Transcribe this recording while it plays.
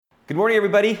Good morning,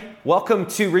 everybody. Welcome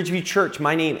to Ridgeview Church.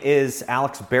 My name is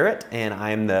Alex Barrett, and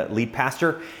I am the lead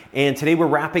pastor. And today we're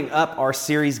wrapping up our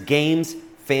series, Games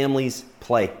Families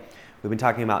Play. We've been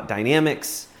talking about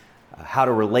dynamics, how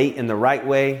to relate in the right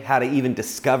way, how to even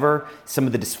discover some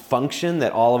of the dysfunction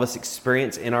that all of us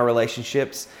experience in our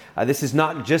relationships. This is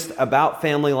not just about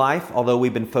family life, although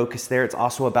we've been focused there. It's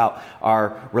also about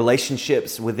our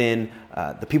relationships within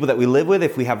the people that we live with.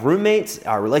 If we have roommates,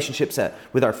 our relationships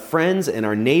with our friends and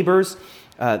our neighbors.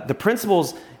 The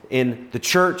principles in the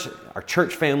church, our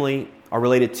church family, are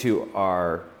related to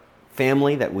our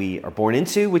family that we are born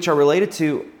into, which are related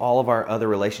to all of our other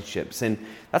relationships. And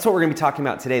that's what we're going to be talking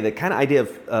about today, the kind of idea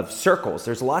of circles.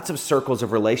 There's lots of circles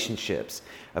of relationships,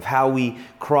 of how we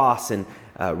cross and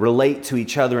relate to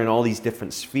each other in all these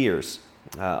different spheres.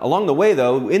 Along the way,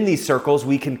 though, in these circles,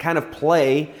 we can kind of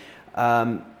play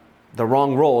the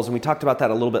wrong roles, and we talked about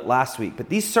that a little bit last week. But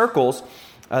these circles,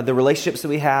 the relationships that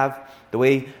we have, the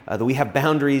way that we have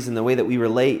boundaries and the way that we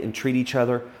relate and treat each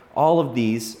other, all of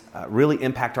these really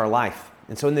impact our life.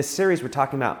 And so in this series, we're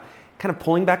talking about kind of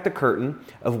pulling back the curtain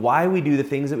of why we do the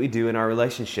things that we do in our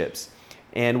relationships.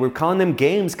 And we're calling them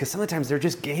games because sometimes they're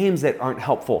just games that aren't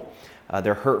helpful.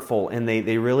 They're hurtful, and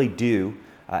they really do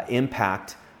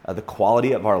impact the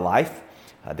quality of our life.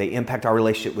 They impact our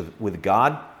relationship with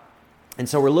God. And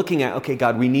so we're looking at, okay,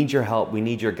 God, we need your help. We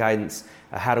need your guidance.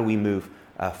 How do we move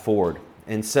forward?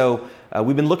 And so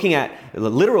we've been looking at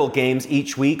literal games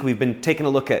each week. We've been taking a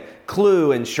look at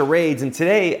Clue and charades. And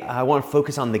today I want to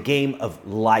focus on the game of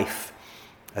life.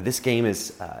 This game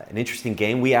is an interesting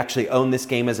game. We actually own this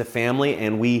game as a family,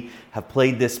 and we have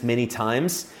played this many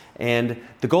times. And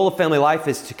the goal of family life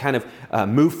is to kind of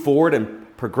move forward and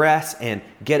progress and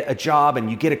get a job,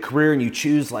 and you get a career, and you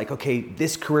choose like, okay,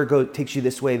 this career takes you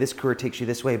this way, this career takes you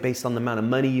this way based on the amount of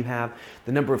money you have,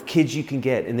 the number of kids you can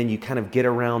get, and then you kind of get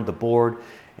around the board,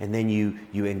 and then you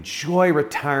enjoy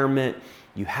retirement,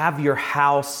 you have your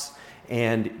house,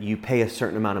 and you pay a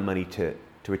certain amount of money to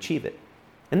achieve it.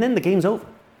 And then the game's over.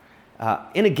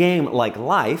 In a game like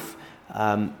life,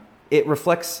 it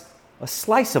reflects a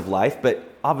slice of life,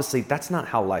 but obviously that's not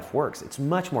how life works. It's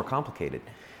much more complicated.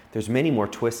 There's many more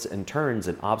twists and turns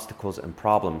and obstacles and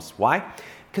problems. Why?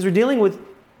 Because we're dealing with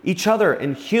each other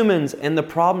and humans and the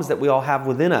problems that we all have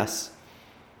within us.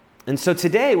 And so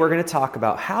today we're going to talk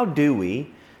about how do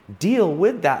we deal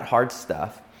with that hard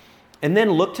stuff, and then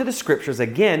look to the scriptures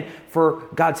again for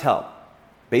God's help.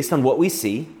 Based on what we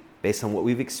see, based on what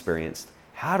we've experienced,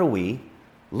 how do we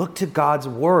look to God's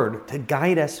word to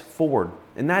guide us forward?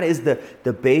 And that is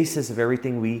the basis of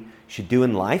everything we should do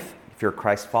in life if you're a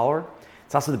Christ follower.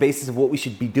 It's also the basis of what we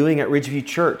should be doing at Ridgeview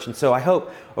Church. And so I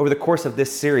hope over the course of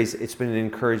this series, it's been an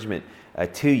encouragement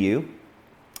to you.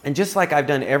 And just like I've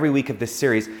done every week of this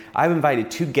series, I've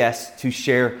invited two guests to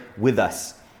share with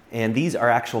us. And these are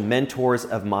actual mentors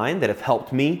of mine that have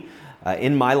helped me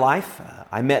in my life.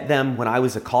 I met them when I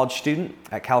was a college student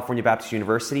at California Baptist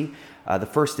University. The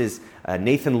first is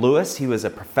Nathan Lewis. He was a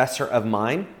professor of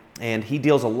mine, and he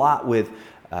deals a lot with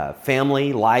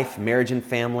family, life, marriage, and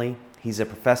family. He's a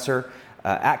professor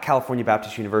at California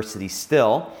Baptist University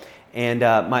still. And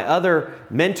my other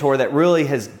mentor that really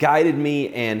has guided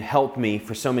me and helped me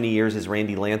for so many years is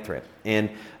Randy Lathrop.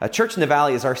 And Church in the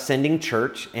Valley is our sending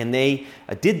church, and they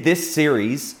did this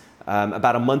series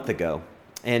about a month ago.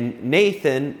 And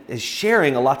Nathan is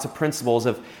sharing lots of principles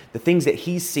of the things that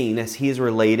he's seen as he is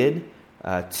related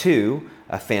to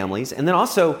families, and then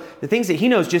also the things that he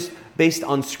knows just based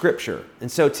on Scripture.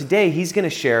 And so today he's going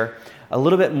to share a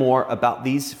little bit more about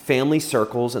these family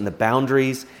circles and the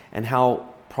boundaries and how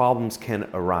problems can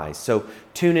arise. So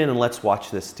tune in and let's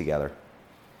watch this together.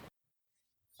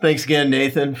 Thanks again,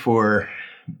 Nathan, for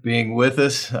being with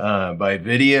us by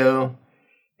video.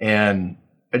 And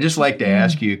I'd just like to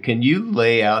ask you, can you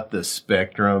lay out the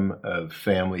spectrum of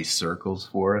family circles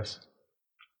for us?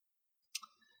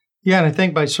 Yeah, and I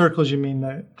think by circles you mean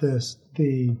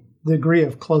the degree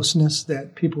of closeness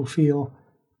that people feel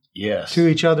to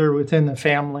each other within the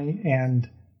family. And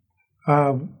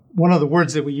one of the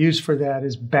words that we use for that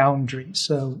is boundaries.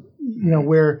 So,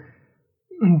 where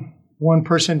one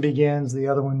person begins,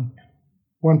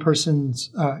 one person's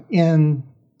in,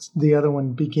 the other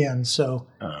one begins. So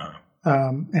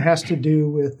it has to do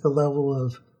with the level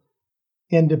of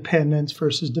independence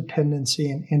versus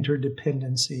dependency and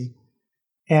interdependency.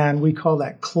 And we call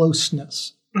that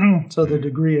closeness. So the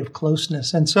degree of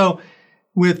closeness. And so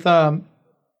with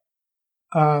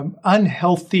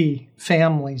unhealthy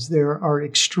families, there are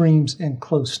extremes in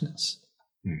closeness.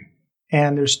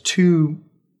 And there's two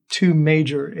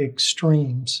major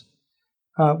extremes.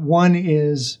 One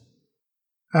is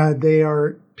they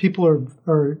are people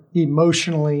are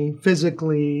emotionally,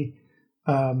 physically,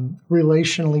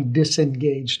 relationally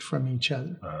disengaged from each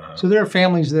other. So there are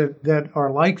families that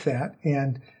are like that,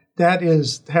 and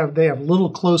they have little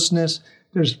closeness.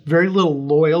 There's very little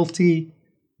loyalty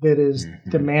that is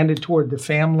demanded toward the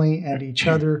family and each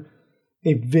other.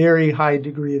 A very high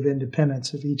degree of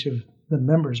independence of each of the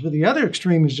members. But the other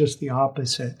extreme is just the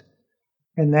opposite,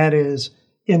 and that is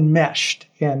enmeshed.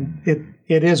 And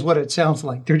it is what it sounds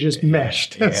like. They're just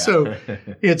meshed. Yeah. So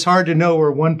it's hard to know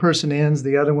where one person ends,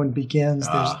 the other one begins.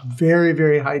 There's very,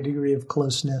 very high degree of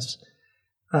closeness.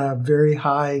 Very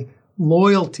high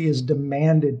loyalty is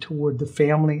demanded toward the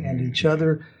family and each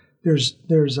other.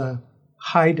 There's a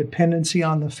high dependency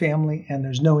on the family, and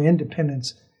there's no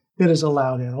independence that is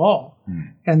allowed at all.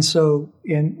 And so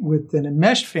with an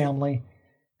enmeshed family,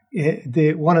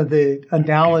 one of the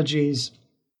analogies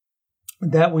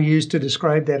that we use to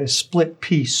describe that is split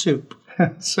pea soup.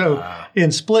 So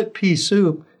in split pea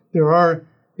soup,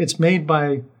 it's made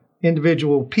by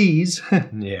individual peas,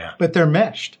 but they're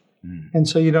meshed. And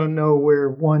so you don't know where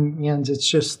one ends.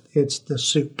 It's the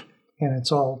soup, and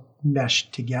it's all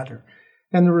meshed together.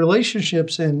 And the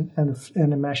relationships in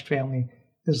a meshed family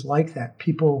is like that.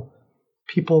 People,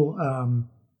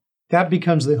 that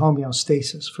becomes the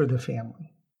homeostasis for the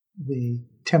family, the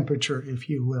temperature, if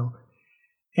you will.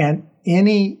 And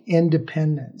any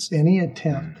independence, any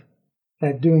attempt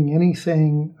at doing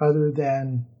anything other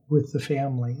than with the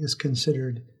family is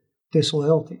considered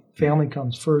disloyalty. Family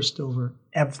comes first over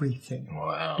everything.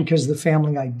 Wow. Because the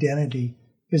family identity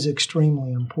is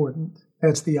extremely important.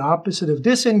 That's the opposite of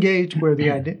disengaged, where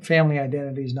the family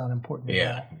identity is not important.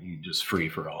 Yeah, you just free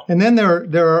for all. And then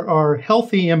there are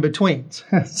healthy in-betweens.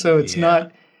 So it's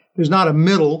there's not a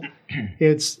middle.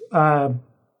 It's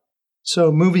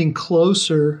so moving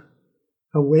closer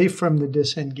away from the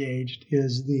disengaged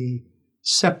is the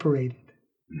separated.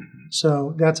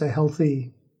 So that's a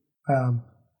healthy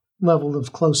level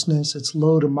of closeness. It's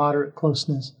low to moderate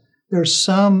closeness. There's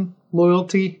some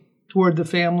loyalty toward the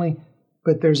family,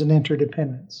 but there's an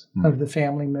interdependence of the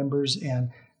family members,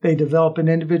 and they develop an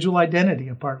individual identity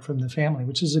apart from the family,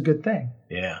 which is a good thing.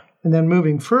 Yeah. And then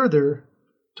moving further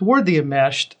toward the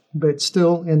enmeshed, but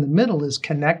still in the middle, is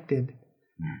connected.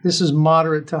 This is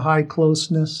moderate to high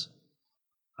closeness.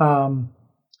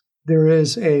 There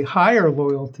is a higher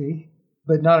loyalty,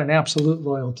 but not an absolute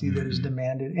loyalty that is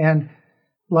demanded. And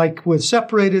like with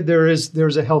separated,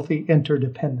 there's a healthy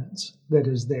interdependence that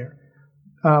is there.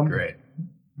 Great.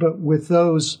 But with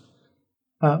those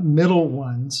middle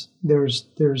ones, there's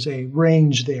a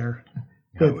range there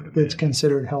that's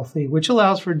considered healthy, which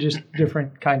allows for just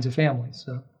different kinds of families.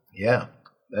 So yeah,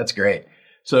 that's great.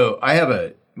 So I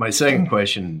have my second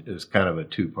question is kind of a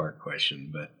two-part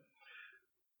question, but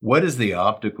what is the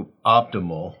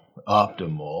optimal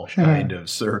kind of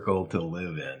circle to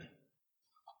live in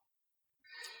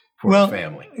for a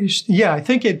family? Yeah, I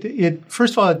think it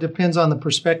first of all, it depends on the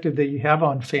perspective that you have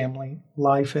on family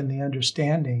life and the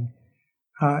understanding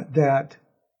that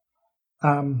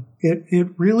it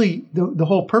really, the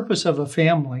whole purpose of a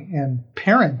family and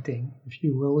parenting, if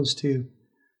you will, is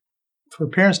for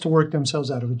parents to work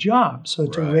themselves out of a job. So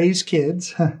to raise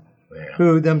kids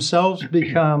who themselves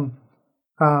become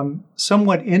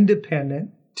somewhat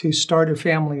independent to start a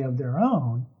family of their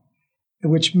own,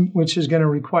 which is going to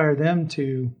require them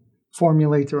to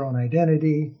formulate their own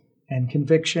identity and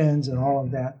convictions and all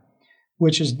of that,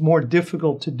 which is more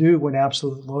difficult to do when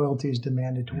absolute loyalty is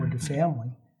demanded toward the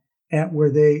family, and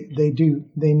where they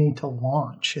need to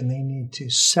launch and they need to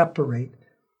separate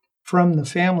from the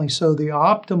family. So the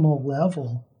optimal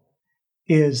level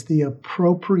is the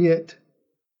appropriate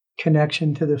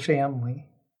connection to the family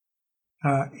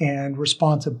and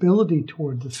responsibility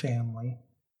toward the family,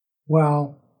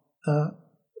 while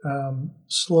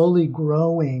slowly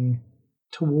growing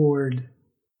toward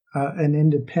an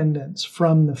independence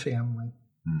from the family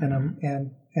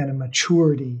and a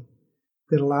maturity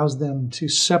that allows them to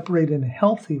separate in a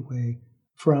healthy way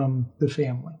from the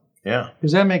family. Yeah.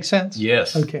 Does that make sense?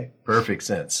 Yes. Okay. Perfect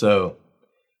sense. So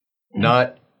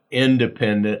not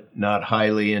independent, not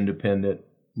highly independent,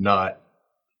 not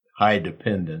high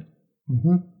dependent,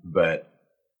 but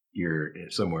you're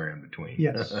somewhere in between.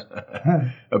 Yes.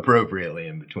 Appropriately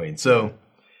in between. So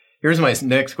here's my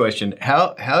next question.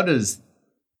 How does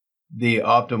the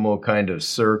optimal kind of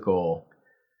circle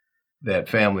that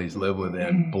families live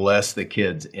within bless the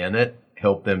kids in it,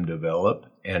 help them develop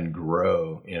and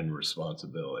grow in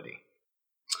responsibility?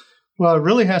 Well, it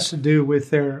really has to do with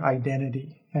their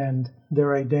identity, and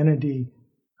their identity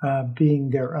being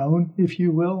their own, if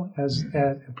you will, as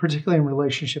particularly in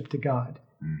relationship to God.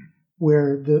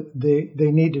 where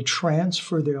they need to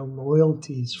transfer their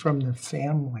loyalties from the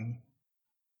family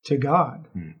to God.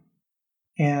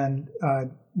 And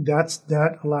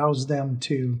that allows them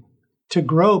to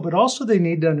grow, but also they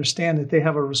need to understand that they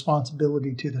have a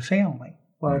responsibility to the family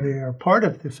while they are part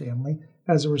of the family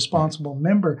as a responsible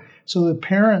member. So the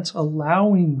parents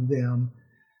allowing them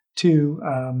to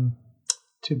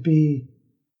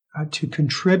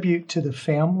contribute to the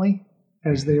family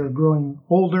as they are growing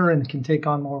older and can take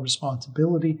on more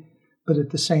responsibility, but at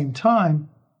the same time,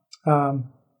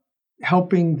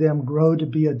 helping them grow to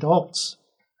be adults,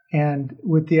 and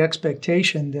with the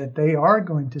expectation that they are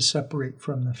going to separate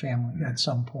from the family at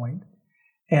some point,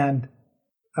 and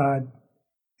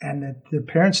that the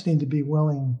parents need to be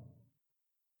willing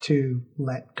to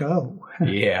let go.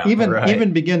 Yeah,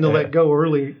 even begin to let go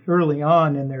early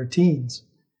on in their teens.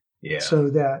 Yeah.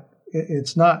 So that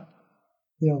it's not,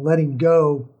 letting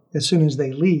go as soon as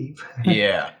they leave.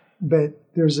 Yeah. But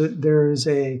there is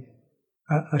a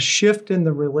shift in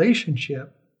the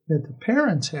relationship that the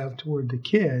parents have toward the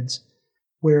kids,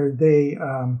 where they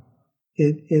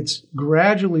it's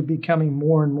gradually becoming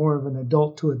more and more of an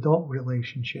adult to adult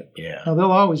relationship. Yeah. Now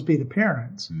they'll always be the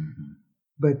parents,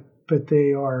 but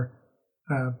they are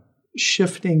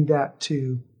shifting that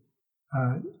to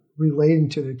relating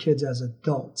to their kids as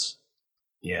adults.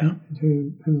 Yeah.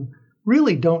 Who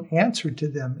really don't answer to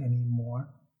them anymore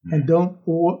and don't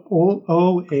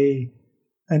owe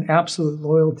an absolute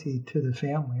loyalty to the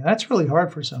family. That's really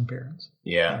hard for some parents.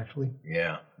 Yeah. Actually.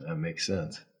 Yeah, that makes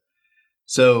sense.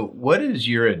 So what is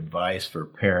your advice for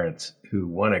parents who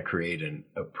want to create an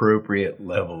appropriate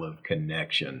level of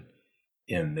connection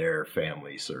in their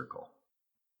family circle?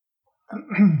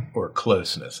 Or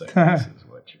closeness, I guess is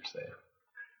what you're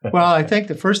saying. Well, I think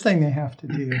the first thing they have to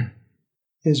do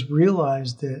is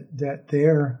realize that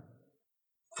their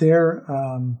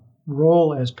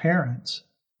role as parents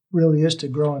really is to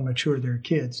grow and mature their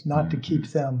kids, not to keep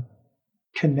them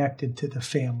connected to the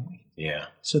family. Yeah.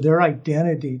 So their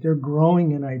identity, they're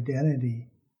growing in identity,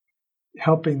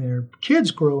 helping their kids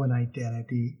grow in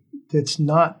identity that's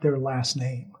not their last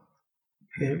name.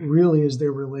 It really is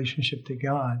their relationship to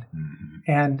God.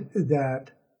 And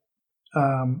that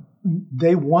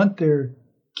they want their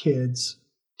kids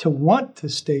to want to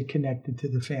stay connected to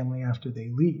the family after they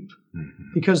leave.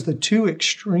 Because the two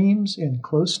extremes in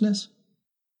closeness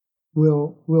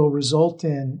will result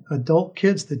in adult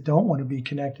kids that don't want to be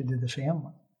connected to the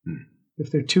family. If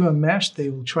they're too enmeshed, they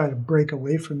will try to break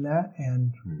away from that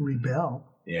and rebel.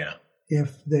 Yeah.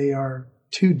 If they are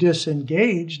too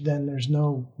disengaged, then there's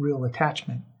no real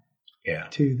attachment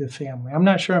to the family. I'm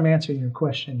not sure I'm answering your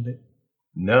question, but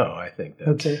no, I think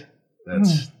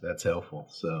that's helpful.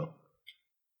 So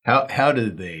how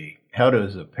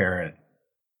does a parent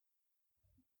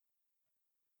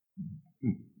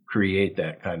create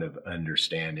that kind of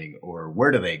understanding, or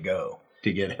where do they go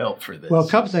to get help for this? Well, a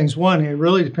couple things. One, it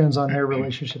really depends on their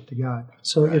relationship to God.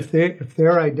 So if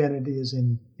their identity is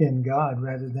in God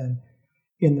rather than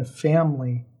in the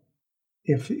family,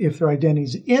 if their identity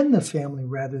is in the family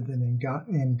rather than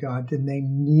in God, then they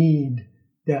need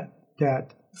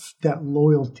that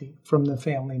loyalty from the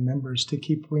family members to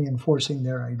keep reinforcing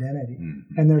their identity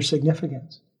and their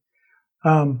significance.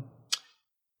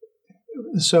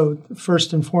 So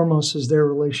first and foremost is their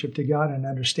relationship to God and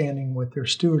understanding what their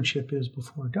stewardship is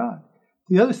before God.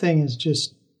 The other thing is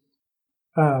just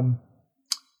to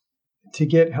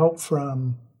get help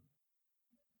from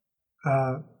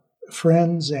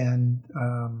friends and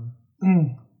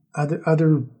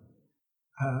other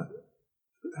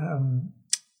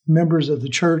members of the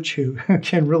church who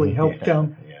can really help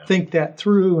them think that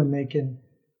through, and they can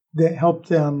help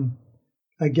them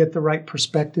get the right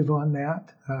perspective on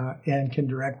that and can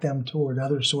direct them toward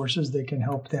other sources that can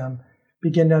help them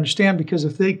begin to understand. Because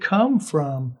if they come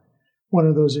from one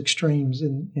of those extremes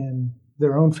in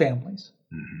their own families,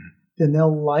 then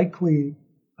they'll likely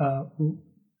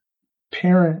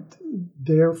parent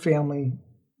their family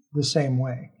the same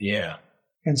way. Yeah.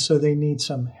 And so they need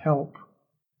some help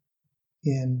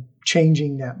in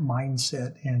changing that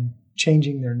mindset and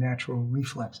changing their natural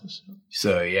reflexes.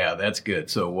 So, yeah, that's good.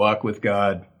 So walk with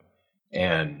God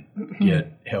and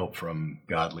get help from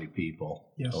godly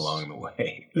people along the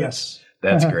way. That's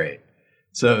great.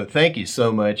 So thank you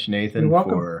so much, Nathan,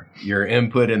 for your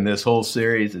input in this whole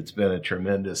series. It's been a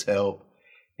tremendous help,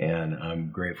 and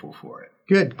I'm grateful for it.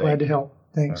 Good. Glad to help.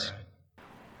 Thanks. All right.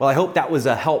 Well, I hope that was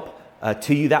a help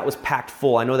to you. That was packed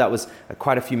full. I know that was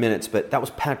quite a few minutes, but that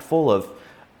was packed full of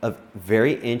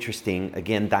very interesting,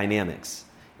 again, dynamics.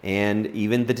 And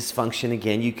even the dysfunction,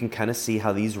 again, you can kind of see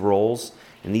how these roles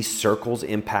and these circles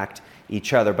impact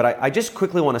each other. But I just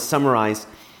quickly want to summarize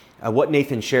what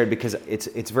Nathan shared because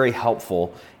it's very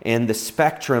helpful, and the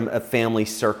spectrum of family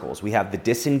circles. We have the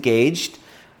disengaged,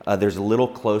 there's a little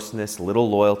closeness, little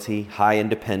loyalty, high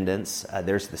independence.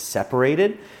 There's the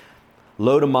separated,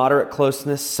 low to moderate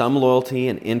closeness, some loyalty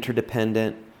and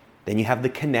interdependent. Then you have the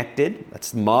connected,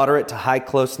 that's moderate to high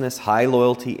closeness, high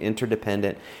loyalty,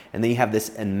 interdependent. And then you have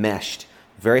this enmeshed,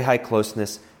 very high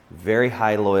closeness, very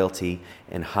high loyalty,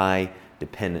 and high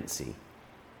dependency.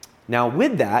 Now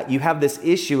with that, you have this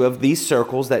issue of these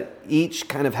circles that each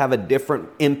kind of have a different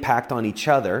impact on each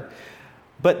other.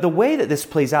 But the way that this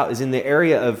plays out is in the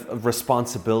area of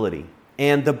responsibility.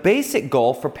 And the basic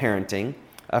goal for parenting,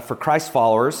 for Christ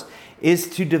followers, is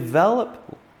to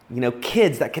develop,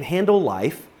 kids that can handle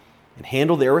life and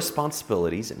handle their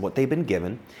responsibilities and what they've been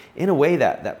given in a way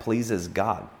that pleases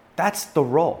God. That's the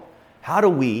role. How do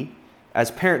we, as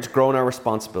parents, grow in our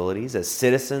responsibilities, as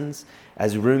citizens,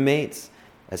 as roommates,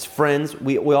 as friends?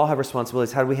 We all have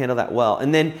responsibilities. How do we handle that well?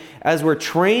 And then as we're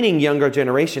training younger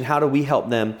generation, how do we help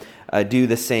them do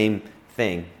the same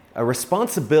thing? A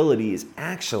responsibility is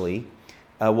actually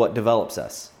what develops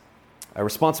us. A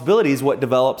responsibility is what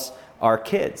develops our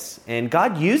kids. And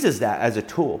God uses that as a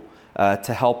tool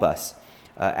to help us.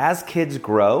 As kids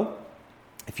grow,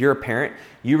 if you're a parent,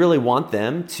 you really want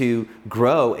them to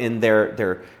grow in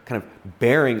their kind of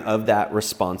bearing of that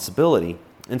responsibility.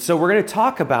 And so we're going to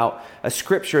talk about a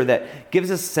scripture that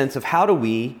gives us a sense of how do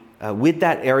we, with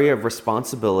that area of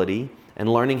responsibility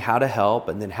and learning how to help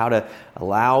and then how to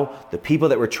allow the people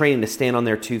that we're training to stand on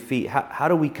their 2 feet, how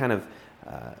do we kind of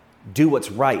do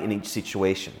what's right in each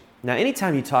situation? Now,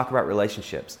 anytime you talk about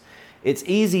relationships, it's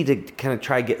easy to kind of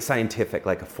try to get scientific,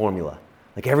 like a formula.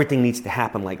 Like everything needs to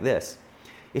happen like this.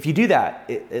 If you do that,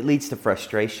 it leads to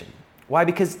frustration. Why?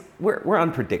 Because we're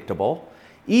unpredictable.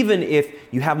 Even if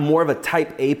you have more of a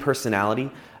type A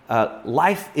personality,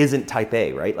 life isn't type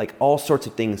A, right? Like all sorts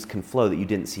of things can flow that you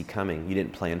didn't see coming, you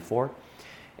didn't plan for.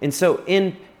 And so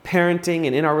in parenting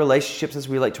and in our relationships as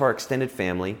we relate to our extended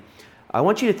family, I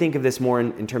want you to think of this more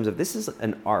in terms of this is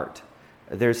an art.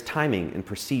 There's timing and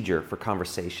procedure for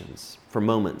conversations, for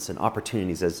moments and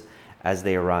opportunities as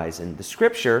they arise. And the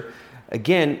scripture,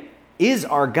 again, is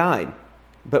our guide.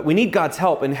 But we need God's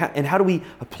help, and how do we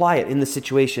apply it in the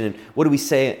situation, and what do we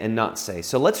say and not say?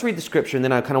 So let's read the scripture, and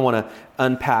then I kind of want to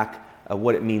unpack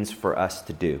what it means for us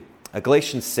to do.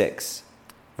 Galatians 6,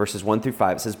 verses 1 through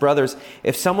 5, it says, "Brothers,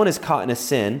 if someone is caught in a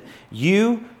sin,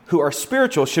 you who are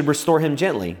spiritual should restore him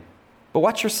gently. But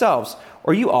watch yourselves,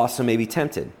 or you also may be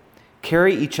tempted.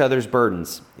 Carry each other's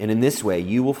burdens, and in this way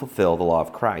you will fulfill the law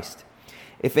of Christ.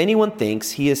 If anyone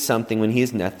thinks he is something when he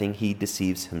is nothing, he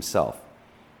deceives himself.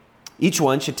 Each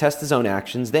one should test his own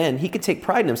actions, then he can take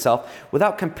pride in himself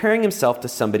without comparing himself to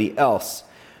somebody else.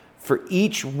 For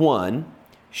each one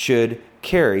should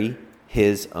carry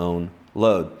his own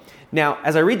load." Now,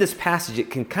 as I read this passage, it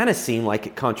can kind of seem like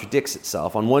it contradicts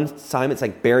itself. On one side, it's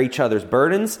like bear each other's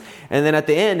burdens, and then at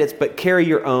the end, it's but carry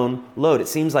your own load. It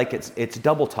seems like it's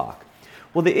double talk.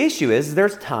 Well, the issue is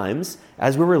there's times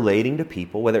as we're relating to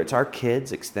people, whether it's our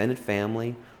kids, extended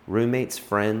family, roommates,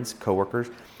 friends, coworkers,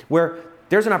 where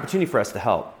there's an opportunity for us to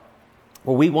help.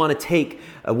 Where we want to take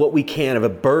what we can of a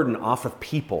burden off of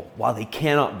people while they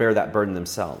cannot bear that burden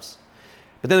themselves.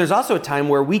 But then there's also a time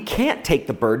where we can't take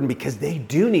the burden because they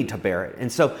do need to bear it.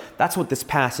 And so that's what this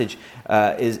passage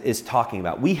is talking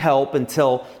about. We help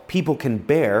until people can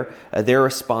bear their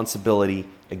responsibility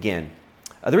again.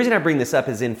 The reason I bring this up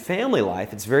is in family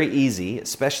life, it's very easy,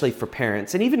 especially for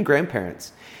parents and even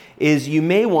grandparents, is you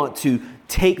may want to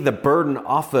take the burden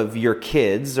off of your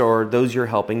kids or those you're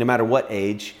helping, no matter what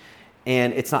age,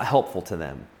 and it's not helpful to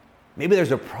them. Maybe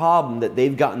there's a problem that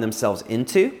they've gotten themselves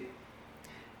into,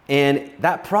 and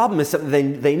that problem is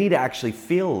something they need to actually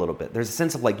feel a little bit. There's a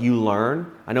sense of like you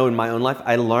learn. I know in my own life,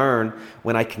 I learn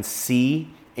when I can see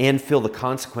and feel the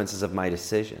consequences of my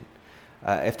decision.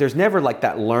 If there's never like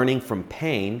that learning from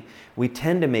pain, we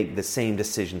tend to make the same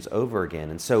decisions over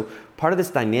again. And so part of this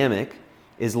dynamic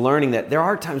is learning that there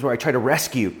are times where I try to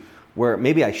rescue where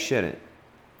maybe I shouldn't.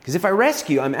 Because if I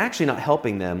rescue, I'm actually not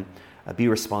helping them be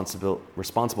responsible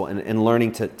and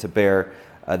learning to bear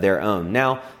their own.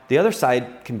 Now, the other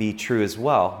side can be true as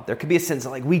well. There could be a sense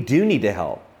of like we do need to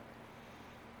help.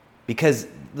 Because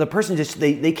the person just,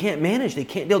 they can't manage, they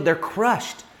can't deal, they're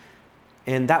crushed.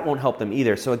 And that won't help them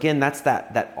either. So again, that's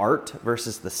that art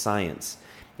versus the science.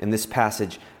 And this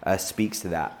passage speaks to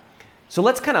that. So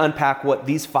let's kind of unpack what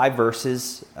these 5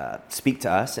 verses speak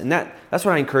to us. And that's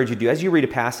what I encourage you to do. As you read a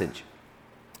passage,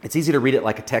 it's easy to read it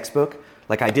like a textbook,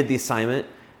 like I did the assignment,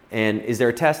 and is there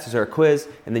a test, is there a quiz,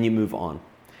 and then you move on.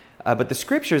 But the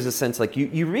scripture is a sense like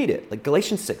you read it, like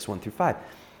Galatians 6, 1 through 5.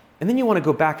 And then you want to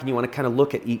go back and you want to kind of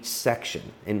look at each section.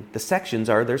 And the sections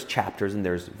there's chapters and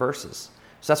there's verses.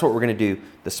 So that's what we're going to do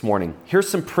this morning. Here's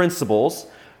some principles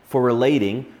for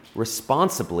relating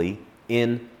responsibly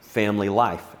in family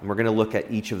life. And we're going to look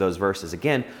at each of those verses.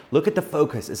 Again, look at the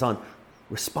focus is on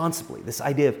responsibly. This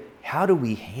idea of how do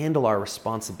we handle our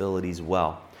responsibilities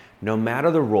well, no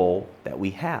matter the role that we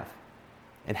have.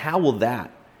 And how will that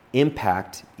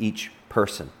impact each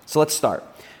person? So let's start.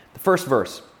 The first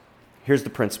verse. Here's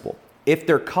the principle. If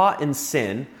they're caught in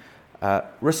sin,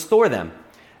 restore them.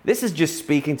 This is just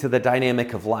speaking to the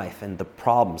dynamic of life and the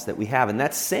problems that we have, and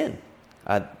that's sin.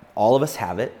 All of us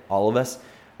have it. All of us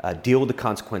deal with the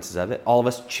consequences of it. All of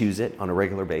us choose it on a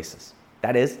regular basis.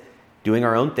 That is, doing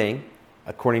our own thing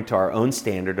according to our own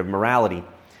standard of morality.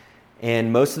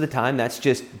 And most of the time, that's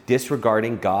just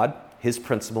disregarding God, His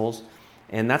principles,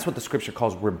 and that's what the Scripture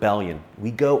calls rebellion.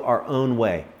 We go our own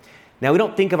way. Now, we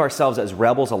don't think of ourselves as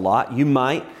rebels a lot. You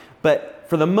might, but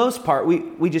for the most part,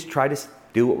 we just try to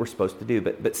do what we're supposed to do.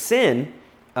 But sin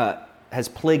has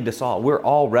plagued us all. We're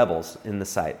all rebels in the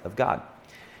sight of God.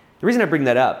 The reason I bring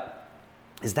that up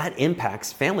is that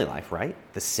impacts family life, right?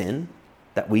 The sin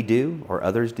that we do or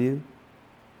others do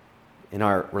in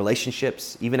our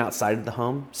relationships, even outside of the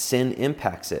home, sin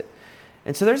impacts it.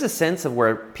 And so there's a sense of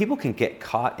where people can get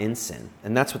caught in sin.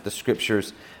 And that's what the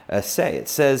Scriptures say. It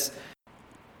says,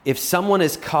 if someone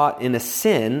is caught in a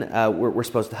sin, we're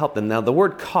supposed to help them. Now, the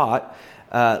word caught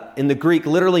in the Greek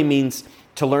literally means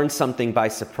to learn something by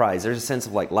surprise. There's a sense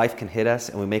of like life can hit us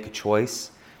and we make a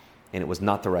choice and it was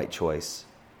not the right choice.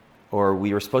 Or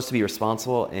we were supposed to be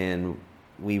responsible and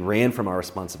we ran from our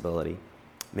responsibility.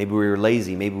 Maybe we were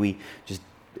lazy. Maybe we just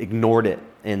ignored it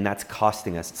and that's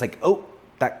costing us. It's like, oh,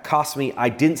 that cost me. I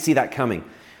didn't see that coming.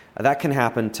 That can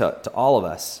happen to all of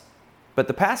us. But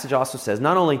the passage also says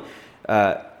not only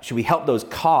should we help those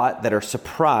caught that are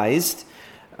surprised,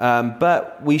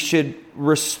 but we should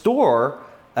restore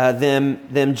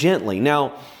them gently.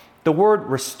 Now, the word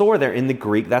restore there in the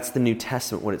Greek, that's the New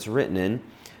Testament, what it's written in.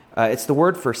 It's the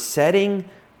word for setting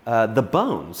the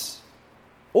bones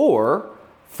or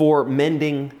for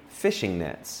mending fishing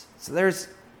nets. So there's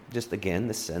just, again,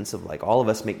 the sense of like all of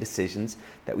us make decisions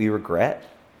that we regret.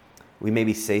 We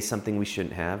maybe say something we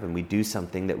shouldn't have and we do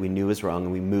something that we knew was wrong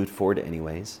and we moved forward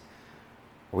anyways.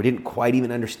 Or we didn't quite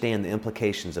even understand the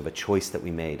implications of a choice that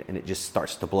we made, and it just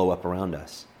starts to blow up around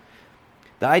us.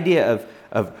 The idea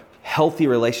of healthy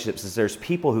relationships is there's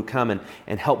people who come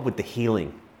and help with the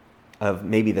healing of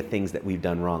maybe the things that we've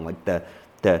done wrong, like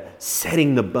the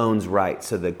setting the bones right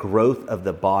so the growth of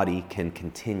the body can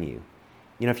continue.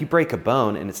 You know, if you break a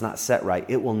bone and it's not set right,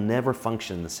 it will never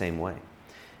function the same way. And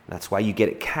that's why you get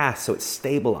it cast so it's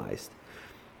stabilized.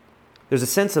 There's a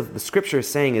sense of the Scripture is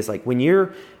saying is like when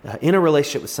you're in a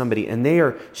relationship with somebody and they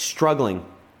are struggling,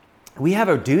 we have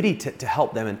a duty to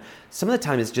help them. And some of the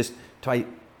time is just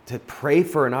to pray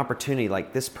for an opportunity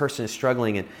like this person is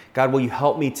struggling and God, will you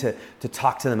help me to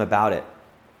talk to them about it?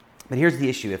 But here's the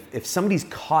issue. If somebody's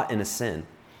caught in a sin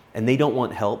and they don't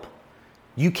want help,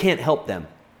 you can't help them.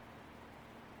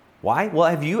 Why? Well,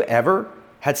 have you ever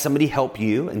had somebody help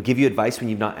you and give you advice when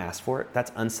you've not asked for it?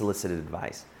 That's unsolicited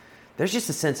advice. There's just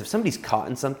a sense if somebody's caught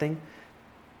in something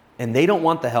and they don't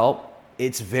want the help,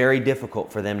 it's very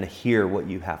difficult for them to hear what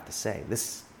you have to say.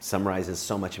 This summarizes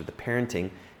so much of the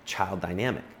parenting-child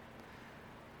dynamic.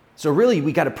 So really,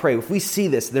 we got to pray. If we see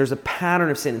this, there's a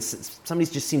pattern of sin, and somebody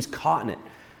just seems caught in it.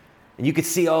 And you could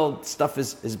see, stuff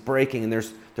is breaking, and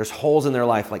there's holes in their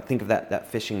life. Like think of that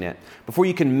fishing net. Before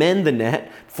you can mend the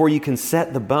net, before you can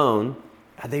set the bone,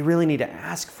 they really need to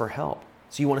ask for help.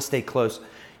 So you want to stay close.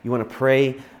 You want to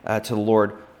pray to the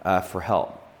Lord for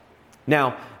help.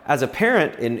 Now, as a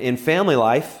parent in family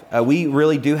life, we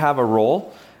really do have a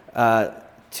role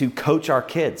to coach our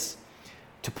kids,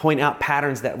 to point out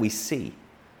patterns that we see,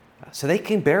 so they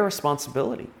can bear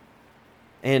responsibility.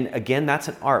 And again, that's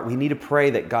an art. We need to pray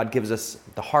that God gives us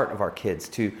the heart of our kids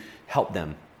to help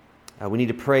them. We need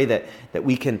to pray that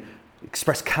we can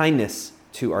express kindness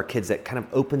to our kids that kind of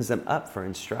opens them up for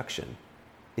instruction.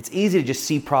 It's easy to just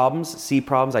see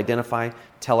problems, identify,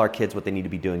 tell our kids what they need to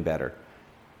be doing better.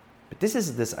 But this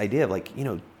is this idea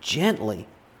of gently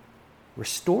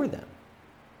restore them.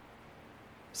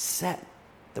 Set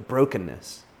the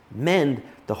brokenness. Mend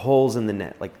the holes in the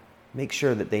net. Make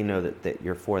sure that they know that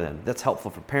you're for them. That's helpful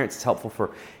for parents. It's helpful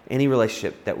for any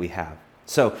relationship that we have.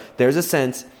 So there's a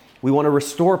sense we want to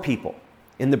restore people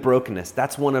in the brokenness.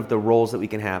 That's one of the roles that we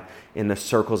can have in the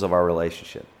circles of our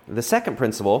relationship. The second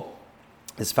principle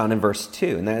is found in verse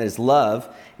 2, and that is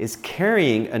love is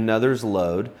carrying another's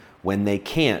load when they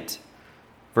can't.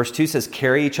 Verse 2 says,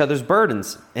 carry each other's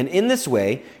burdens, and in this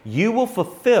way you will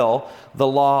fulfill the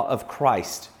law of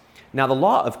Christ. Now, the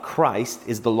law of Christ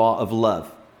is the law of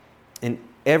love. And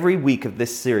every week of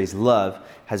this series, love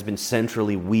has been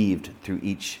centrally weaved through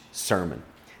each sermon.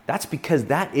 That's because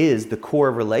that is the core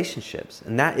of relationships,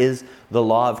 and that is the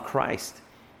law of Christ.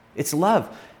 It's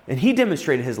love. And he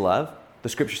demonstrated his love, the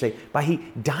scriptures say, by he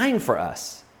dying for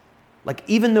us. Like,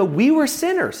 even though we were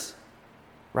sinners,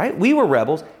 right? We were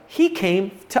rebels. He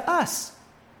came to us.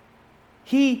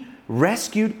 He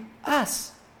rescued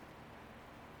us.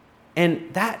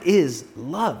 And that is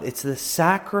love. It's the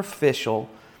sacrificial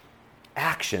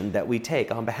action that we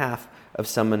take on behalf of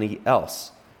somebody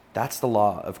else. That's the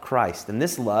law of Christ. And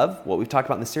this love, what we've talked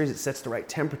about in the series, it sets the right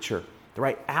temperature, the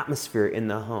right atmosphere in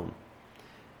the home.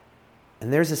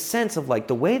 And there's a sense of like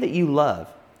the way that you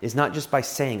love is not just by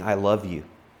saying, I love you.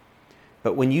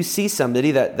 But when you see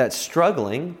somebody that's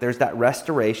struggling, there's that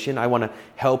restoration. I want to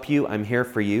help you. I'm here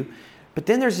for you. But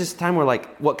then there's this time where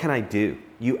like, what can I do?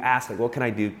 You ask, like, what can I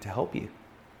do to help you?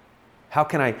 How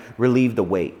can I relieve the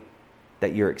weight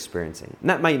that you're experiencing? And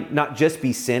that might not just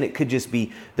be sin. It could just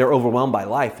be they're overwhelmed by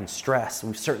life and stress.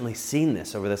 We've certainly seen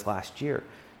this over this last year.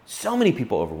 So many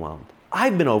people overwhelmed.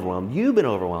 I've been overwhelmed. You've been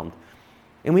overwhelmed.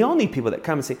 And we all need people that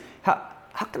come and say,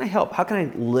 how can I help? How can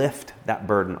I lift that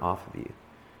burden off of you?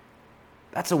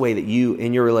 That's a way that you,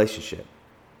 in your relationship,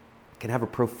 can have a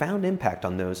profound impact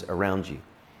on those around you.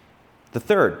 The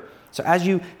third, so as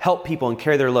you help people and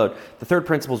carry their load, the third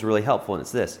principle is really helpful, and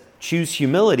it's this. Choose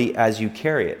humility as you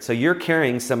carry it. So you're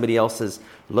carrying somebody else's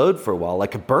load for a while,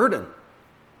 like a burden.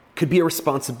 Could be a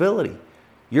responsibility.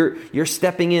 You're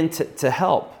stepping in to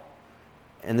help.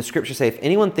 And the scriptures say, if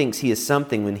anyone thinks he is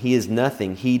something when he is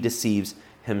nothing, he deceives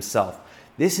himself.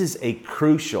 This is a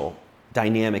crucial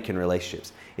dynamic in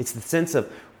relationships. It's the sense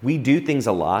of we do things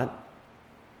a lot,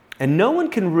 and no one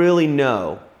can really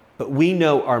know, but we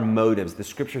know our motives. The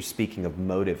scripture's speaking of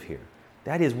motive here.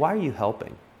 That is, why are you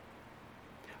helping?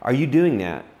 Are you doing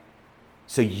that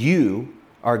so you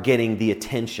are getting the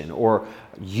attention, or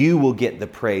you will get the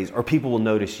praise, or people will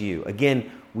notice you?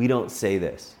 Again, we don't say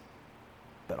this.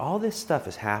 But all this stuff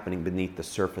is happening beneath the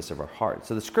surface of our heart.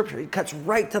 So the scripture, it cuts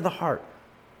right to the heart.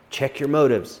 Check your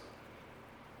motives.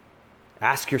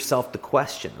 Ask yourself the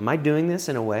question, am I doing this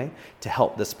in a way to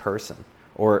help this person?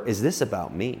 Or is this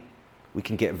about me? We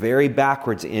can get very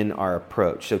backwards in our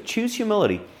approach. So choose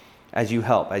humility as you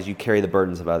help, as you carry the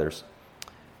burdens of others.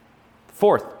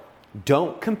 Fourth,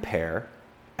 don't compare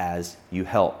as you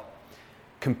help.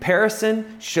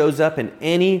 Comparison shows up in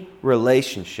any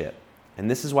relationship.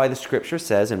 And this is why the scripture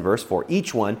says in verse 4,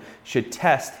 each one should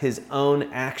test his own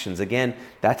actions. Again,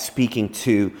 that's speaking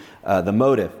to the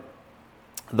motive.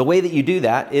 The way that you do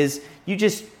that is you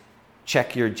just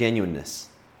check your genuineness.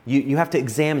 You have to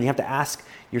examine, you have to ask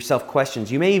yourself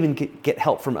questions. You may even get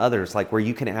help from others, like where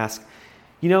you can ask,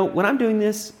 when I'm doing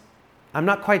this, I'm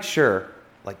not quite sure.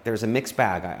 Like there's a mixed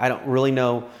bag. I don't really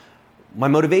know my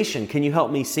motivation. Can you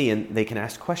help me see? And they can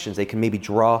ask questions. They can maybe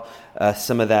draw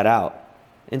some of that out.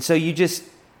 And so you just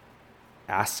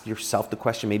ask yourself the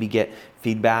question, maybe get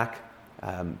feedback.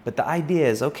 But the idea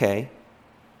is, okay,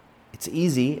 it's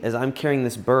easy as I'm carrying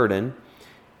this burden.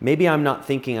 Maybe I'm not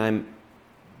thinking I'm,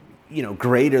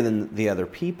 greater than the other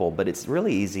people, but it's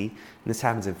really easy. And this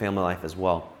happens in family life as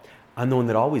well. I'm the one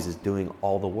that always is doing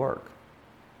all the work.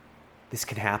 This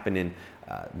can happen in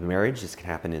marriage. This can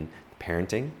happen in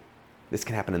parenting. This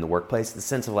can happen in the workplace. The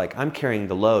sense of like, I'm carrying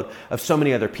the load of so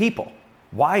many other people.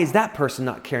 Why is that person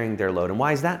not carrying their load? And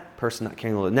why is that person not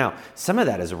carrying the load? Now, some of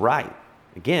that is right.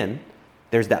 Again,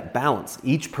 there's that balance.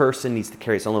 Each person needs to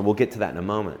carry its own load. We'll get to that in a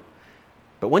moment.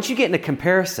 But once you get into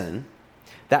comparison,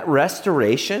 that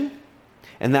restoration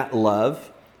and that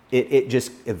love, it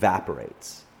just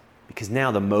evaporates. Because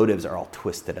now the motives are all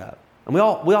twisted up. And we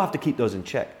all have to keep those in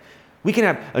check. We can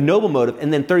have a noble motive,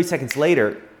 and then 30 seconds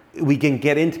later, we can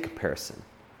get into comparison.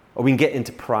 Or we can get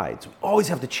into pride. So we always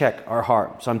have to check our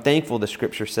heart. So I'm thankful the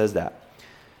scripture says that.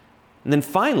 And then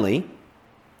finally,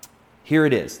 here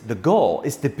it is. The goal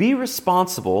is to be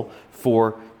responsible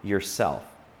for yourself.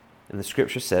 And the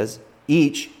scripture says,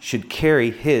 each should carry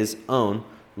his own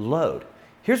load.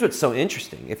 Here's what's so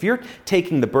interesting. If you're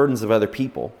taking the burdens of other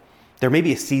people, there may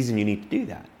be a season you need to do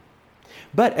that.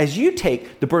 But as you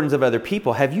take the burdens of other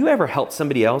people, have you ever helped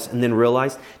somebody else and then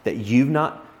realized that you've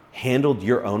not handled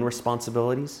your own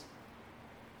responsibilities?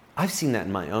 I've seen that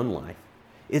in my own life.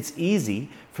 It's easy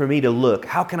for me to look,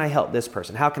 how can I help this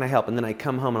person? How can I help? And then I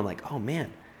come home and I'm like, oh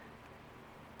man,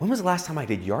 when was the last time I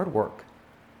did yard work?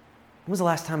 When was the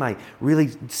last time I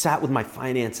really sat with my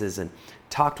finances and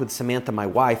talked with Samantha, my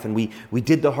wife, and we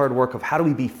did the hard work of how do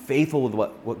we be faithful with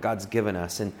what God's given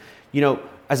us? And,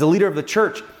 as a leader of the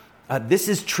church, this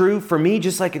is true for me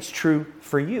just like it's true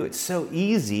for you. It's so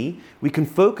easy. We can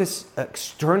focus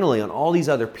externally on all these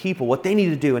other people, what they need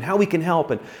to do and how we can help.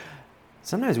 And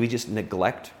sometimes we just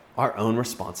neglect our own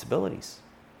responsibilities.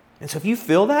 And so if you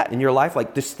feel that in your life,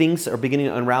 like these things are beginning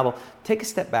to unravel, take a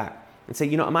step back and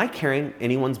say, am I carrying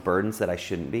anyone's burdens that I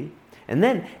shouldn't be? And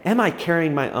then, am I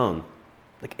carrying my own?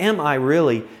 Like, am I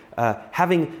really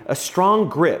having a strong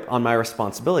grip on my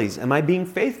responsibilities? Am I being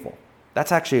faithful?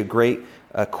 That's actually a great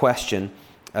question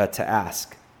to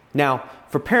ask. Now,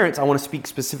 for parents, I want to speak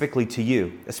specifically to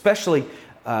you, especially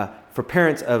for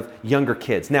parents of younger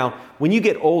kids. Now, when you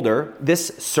get older, this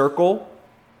circle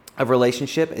of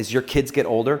relationship, as your kids get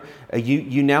older,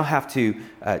 you now have to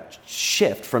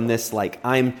shift from this, like,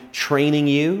 I'm training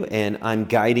you and I'm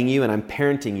guiding you and I'm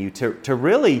parenting you, to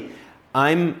really,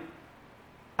 I'm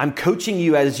coaching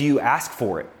you as you ask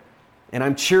for it. And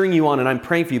I'm cheering you on and I'm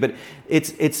praying for you, but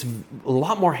it's a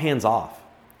lot more hands off.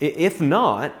 If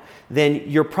not, then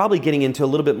you're probably getting into a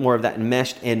little bit more of that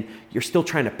enmeshed, and you're still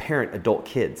trying to parent adult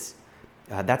kids.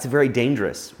 That's very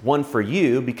dangerous. One, for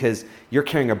you, because you're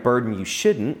carrying a burden you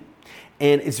shouldn't,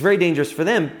 and it's very dangerous for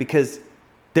them because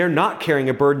they're not carrying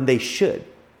a burden they should.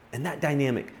 And that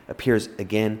dynamic appears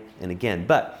again and again.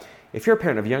 But if you're a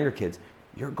parent of younger kids,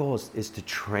 your goal is to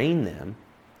train them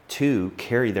to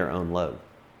carry their own load.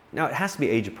 Now, it has to be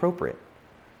age appropriate.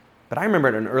 But I remember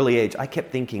at an early age, I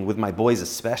kept thinking, with my boys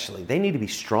especially, they need to be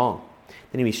strong.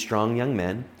 They need to be strong young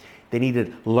men. They need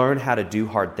to learn how to do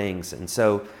hard things. And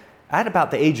so at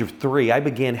about the age of 3, I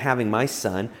began having my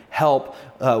son help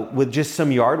with just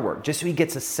some yard work, just so he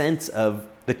gets a sense of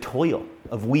the toil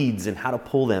of weeds and how to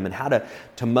pull them and how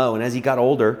to mow. And as he got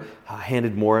older, I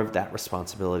handed more of that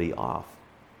responsibility off.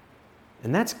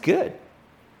 And that's good.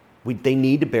 They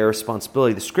need to bear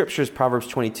responsibility. The scriptures, Proverbs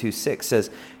 22:6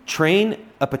 says, train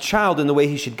up a child in the way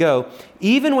he should go.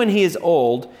 Even when he is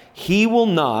old, he will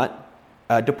not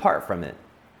depart from it.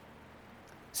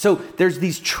 So there's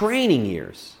these training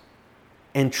years.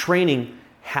 And training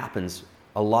happens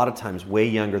a lot of times way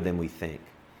younger than we think.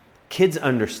 Kids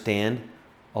understand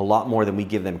a lot more than we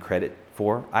give them credit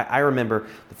for. I remember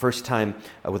the first time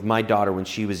with my daughter when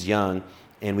she was young,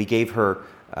 and we gave her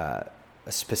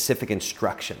a specific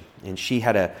instruction. And she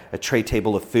had a tray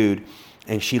table of food,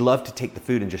 and she loved to take the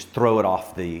food and just throw it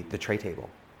off the tray table.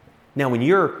 Now, when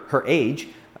you're her age,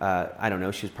 I don't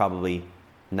know, she was probably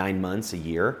 9 months, a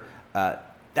year,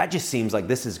 that just seems like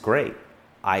this is great.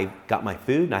 I got my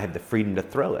food and I have the freedom to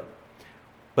throw it.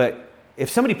 But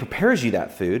if somebody prepares you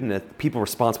that food, and the people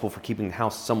responsible for keeping the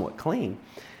house somewhat clean,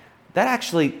 that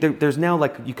actually, there's now,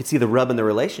 like, you could see the rub in the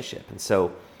relationship. And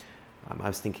so I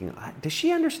was thinking, does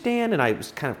she understand? And I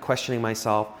was kind of questioning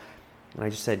myself. And I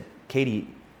just said, Katie,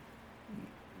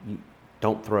 you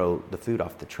don't throw the food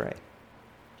off the tray.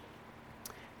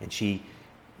 And she,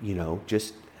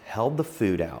 just held the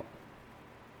food out,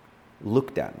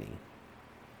 looked at me,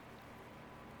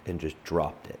 and just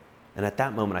dropped it. And at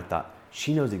that moment, I thought,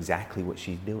 she knows exactly what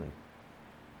she's doing.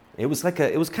 It was kind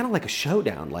of like a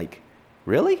showdown. Like,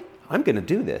 really? I'm going to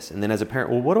do this. And then as a parent,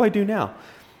 well, what do I do now?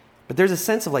 But there's a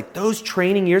sense of, like, those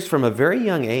training years from a very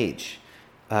young age.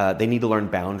 They need to learn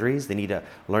boundaries. They need to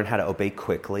learn how to obey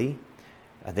quickly.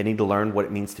 They need to learn what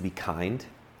it means to be kind,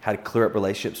 how to clear up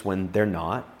relationships when they're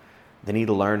not. They need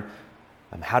to learn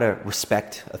how to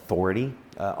respect authority,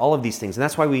 all of these things. And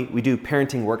that's why we do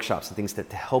parenting workshops and things to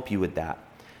help you with that.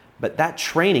 But that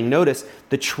training, notice,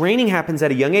 the training happens at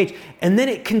a young age, and then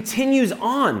it continues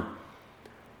on.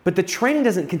 But the training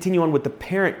doesn't continue on with the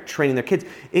parent training their kids.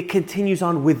 It continues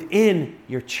on within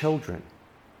your children.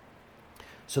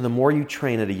 So the more you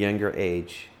train at a younger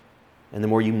age, and the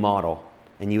more you model,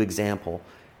 and you example,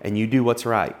 and you do what's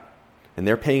right, and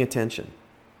they're paying attention,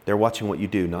 they're watching what you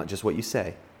do, not just what you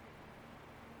say,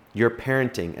 your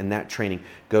parenting and that training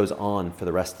goes on for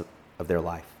the rest of their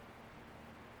life.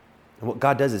 And what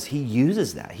God does is He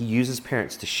uses that. He uses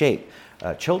parents to shape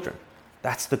children.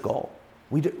 That's the goal.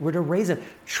 We're to raise them,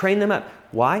 train them up.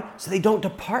 Why? So they don't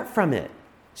depart from it.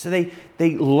 So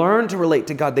they learn to relate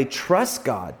to God. They trust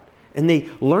God. And they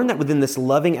learn that within this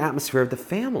loving atmosphere of the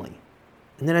family.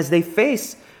 And then as they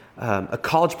face a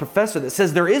college professor that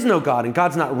says there is no God and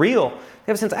God's not real, they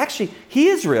have a sense, actually, He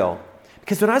is real.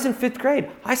 Because when I was in 5th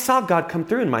grade, I saw God come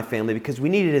through in my family because we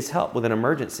needed His help with an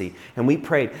emergency. And we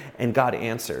prayed, and God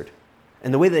answered.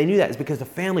 And the way that they knew that is because the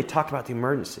family talked about the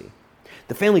emergency.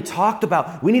 The family talked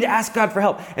about, we need to ask God for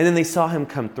help. And then they saw Him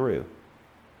come through.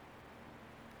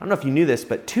 I don't know if you knew this,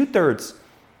 but 2/3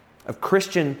 of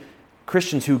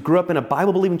Christians who grew up in a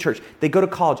Bible-believing church, they go to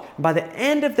college. And by the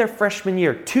end of their freshman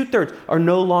year, 2/3 are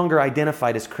no longer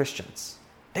identified as Christians.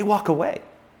 They walk away.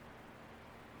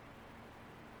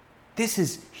 this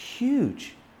is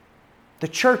huge. The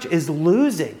church is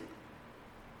losing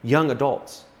young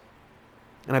adults.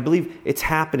 And I believe it's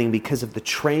happening because of the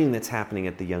training that's happening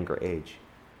at the younger age.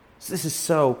 So this is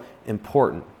so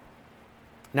important.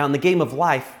 Now, in the game of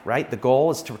life, right, the goal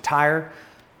is to retire,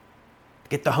 to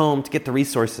get the home, to get the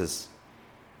resources.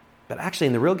 But actually,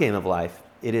 in the real game of life,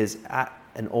 it is at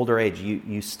an older age,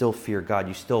 you still fear God.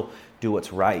 You still do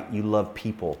what's right. You love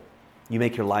people. You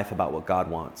make your life about what God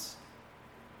wants.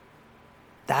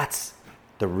 That's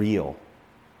the real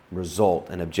result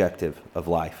and objective of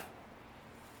life.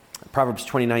 Proverbs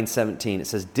 29:17, it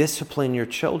says, discipline your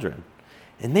children,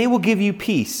 and they will give you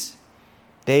peace.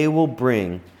 They will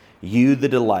bring you the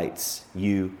delights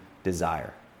you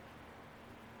desire.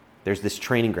 There's this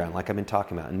training ground like I've been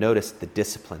talking about. And notice the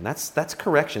discipline. That's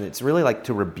correction. It's really like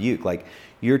to rebuke. Like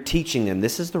you're teaching them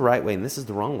this is the right way and this is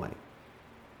the wrong way.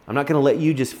 I'm not going to let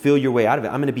you just feel your way out of it.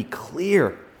 I'm going to be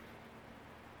clear.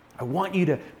 I want you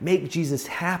to make Jesus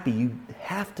happy. You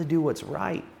have to do what's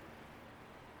right.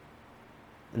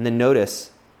 And then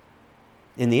notice,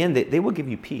 in the end, they will give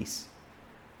you peace.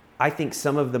 I think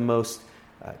some of the most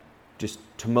just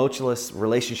tumultuous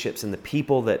relationships and the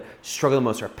people that struggle the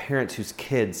most are parents whose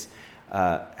kids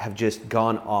have just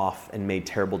gone off and made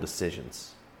terrible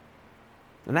decisions.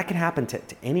 And that can happen to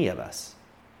any of us.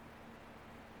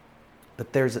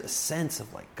 But there's a sense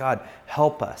of like, God,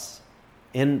 help us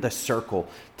in the circle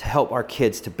to help our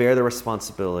kids to bear the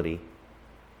responsibility,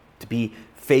 to be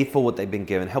faithful what they've been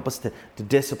given. Help us to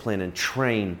discipline and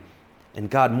train. And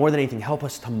God, more than anything, help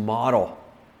us to model.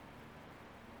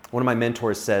 One of my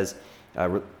mentors says,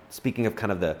 speaking of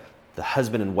kind of the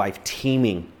husband and wife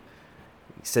teaming,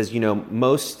 he says,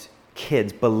 most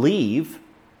kids believe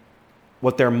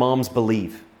what their moms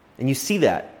believe. And you see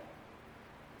that.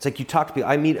 It's like you talk to people.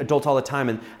 I meet adults all the time,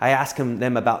 and I ask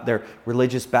them about their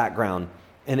religious background.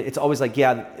 And it's always like,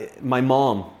 yeah, my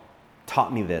mom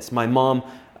taught me this. My mom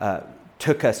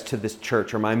took us to this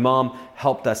church, or my mom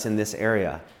helped us in this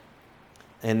area.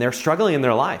 And they're struggling in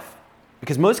their life.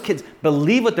 Because most kids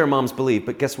believe what their moms believe,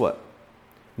 but guess what?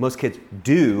 Most kids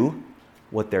do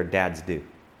what their dads do.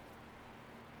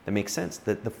 That makes sense.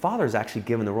 The father is actually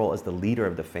given the role as the leader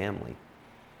of the family.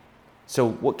 So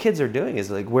what kids are doing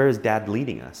is like, where is dad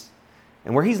leading us?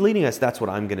 And where he's leading us, that's what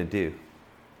I'm going to do.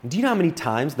 Do you know how many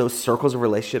times those circles of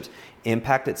relationships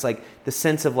impact? It's like the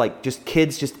sense of like just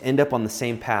kids just end up on the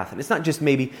same path. And it's not just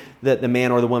maybe the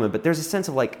man or the woman, but there's a sense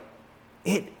of like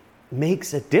it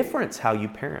makes a difference how you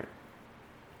parent.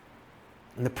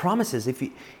 And the promise is if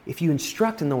you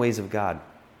instruct in the ways of God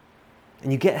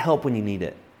and you get help when you need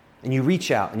it and you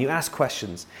reach out and you ask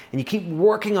questions and you keep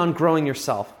working on growing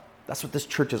yourself, that's what this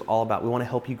church is all about. We want to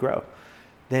help you grow.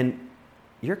 Then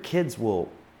your kids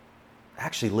will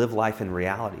actually live life in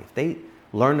reality. If they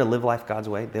learn to live life God's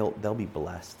way, they'll be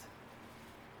blessed.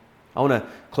 I want to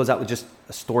close out with just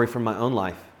a story from my own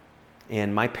life.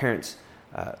 And my parents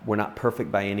were not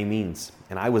perfect by any means,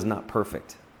 and I was not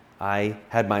perfect. I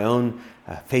had my own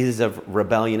phases of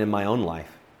rebellion in my own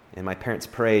life, and my parents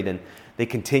prayed, and they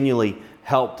continually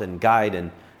helped and guided,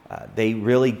 and they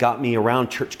really got me around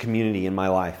church community in my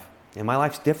life. And my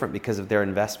life's different because of their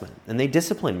investment. And they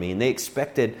disciplined me, and they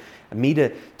expected me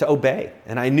to obey.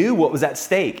 And I knew what was at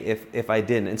stake if I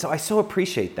didn't. And so I so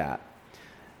appreciate that.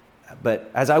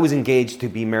 But as I was engaged to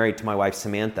be married to my wife,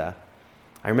 Samantha,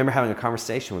 I remember having a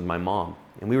conversation with my mom.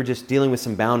 And we were just dealing with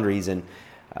some boundaries and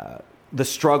the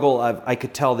struggle I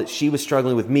could tell that she was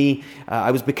struggling with me.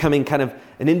 I was becoming kind of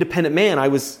an independent man. I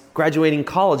was graduating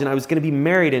college, and I was going to be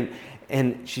married.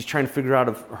 And she's trying to figure out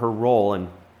of her role. And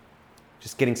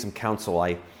just getting some counsel,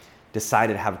 I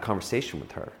decided to have a conversation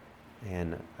with her.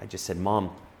 And I just said,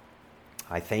 Mom,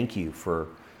 I thank you for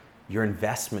your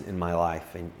investment in my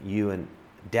life, and you and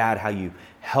Dad, how you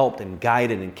helped and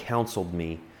guided and counseled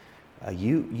me.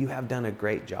 You have done a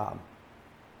great job.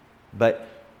 But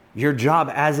your job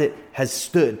as it has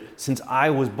stood since I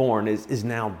was born is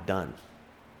now done.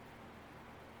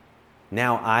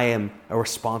 Now I am a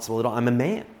responsible adult. I'm a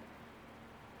man.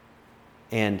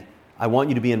 And I want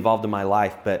you to be involved in my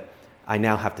life, but I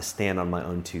now have to stand on my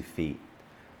own 2 feet.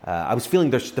 I was feeling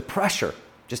the pressure,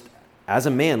 just as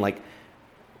a man, like,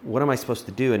 what am I supposed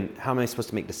to do, and how am I supposed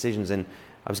to make decisions? And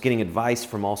I was getting advice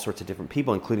from all sorts of different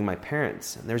people, including my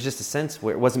parents. And there was just a sense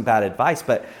where it wasn't bad advice,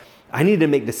 but I needed to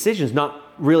make decisions, not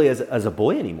really as a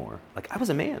boy anymore. Like, I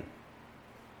was a man.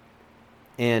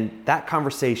 And that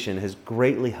conversation has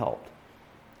greatly helped.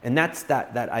 And that's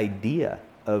that idea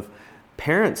of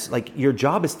parents, like, your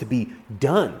job is to be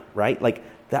done, right? Like,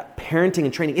 that parenting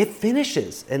and training, it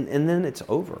finishes, and then it's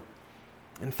over.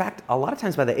 In fact, a lot of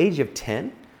times by the age of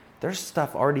 10, there's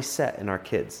stuff already set in our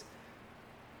kids.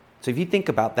 So if you think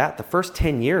about that, the first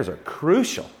 10 years are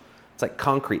crucial. It's like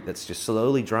concrete that's just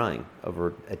slowly drying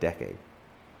over a decade.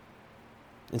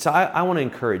 And so I want to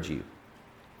encourage you.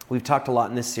 We've talked a lot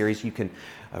in this series. You can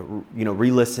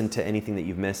re-listen to anything that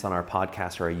you've missed on our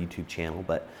podcast or our YouTube channel.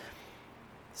 But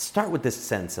start with this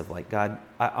sense of like, God,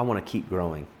 I want to keep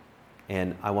growing.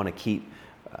 And I want to keep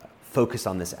focused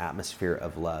on this atmosphere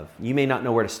of love. You may not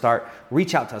know where to start.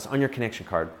 Reach out to us on your connection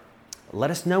card.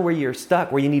 Let us know where you're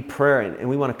stuck, where you need prayer, and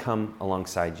we want to come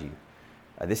alongside you.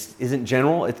 This isn't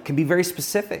general. It can be very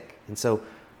specific. And so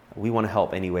we want to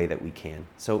help any way that we can.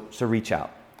 So reach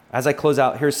out. As I close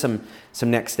out, here's some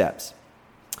next steps.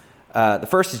 The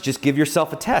first is just give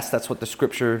yourself a test. That's what the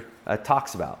scripture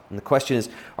talks about. And the question is,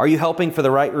 are you helping for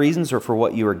the right reasons or for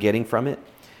what you are getting from it?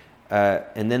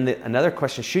 And then another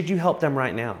question, should you help them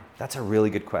right now? That's a really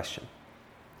good question.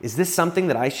 Is this something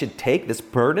that I should take, this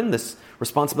burden, this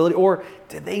responsibility, or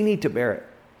do they need to bear it?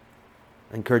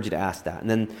 I encourage you to ask that. And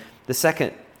then the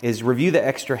second is review the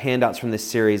extra handouts from this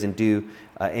series and do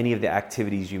any of the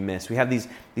activities you missed. We have these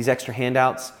extra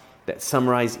handouts that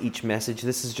summarize each message.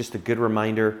 This is just a good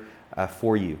reminder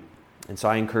for you. And so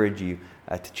I encourage you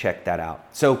to check that out.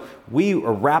 So we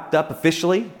are wrapped up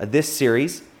officially this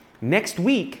series. Next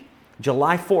week,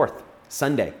 July 4th,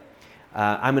 Sunday,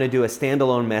 I'm going to do a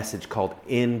standalone message called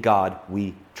In God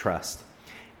We Trust.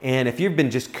 And if you've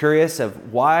been just curious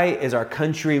of why is our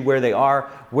country where they are,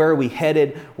 where are we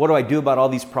headed, what do I do about all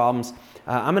these problems,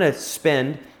 I'm going to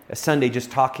spend a Sunday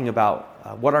just talking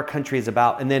about what our country is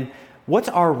about, and then what's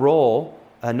our role,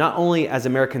 not only as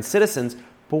American citizens,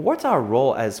 but what's our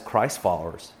role as Christ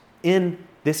followers in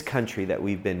this country that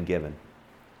we've been given.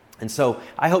 And so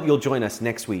I hope you'll join us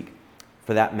next week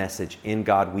for that message, In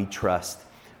God We Trust.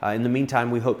 In the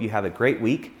meantime, we hope you have a great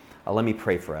week. Let me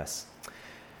pray for us.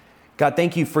 God,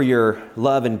 thank you for your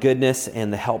love and goodness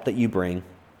and the help that you bring.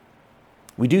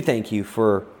 We do thank you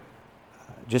for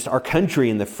just our country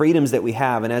and the freedoms that we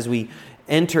have. And as we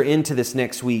enter into this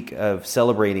next week of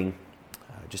celebrating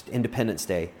just Independence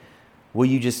Day, will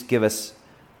you just give us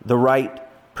the right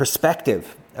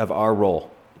perspective of our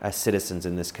role as citizens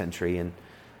in this country? And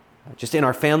just in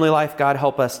our family life, God,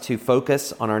 help us to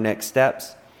focus on our next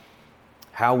steps,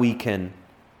 how we can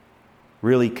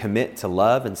really commit to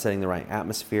love and setting the right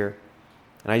atmosphere.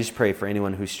 And I just pray for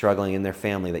anyone who's struggling in their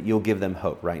family that you'll give them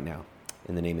hope right now.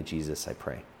 In the name of Jesus, I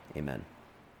pray. Amen.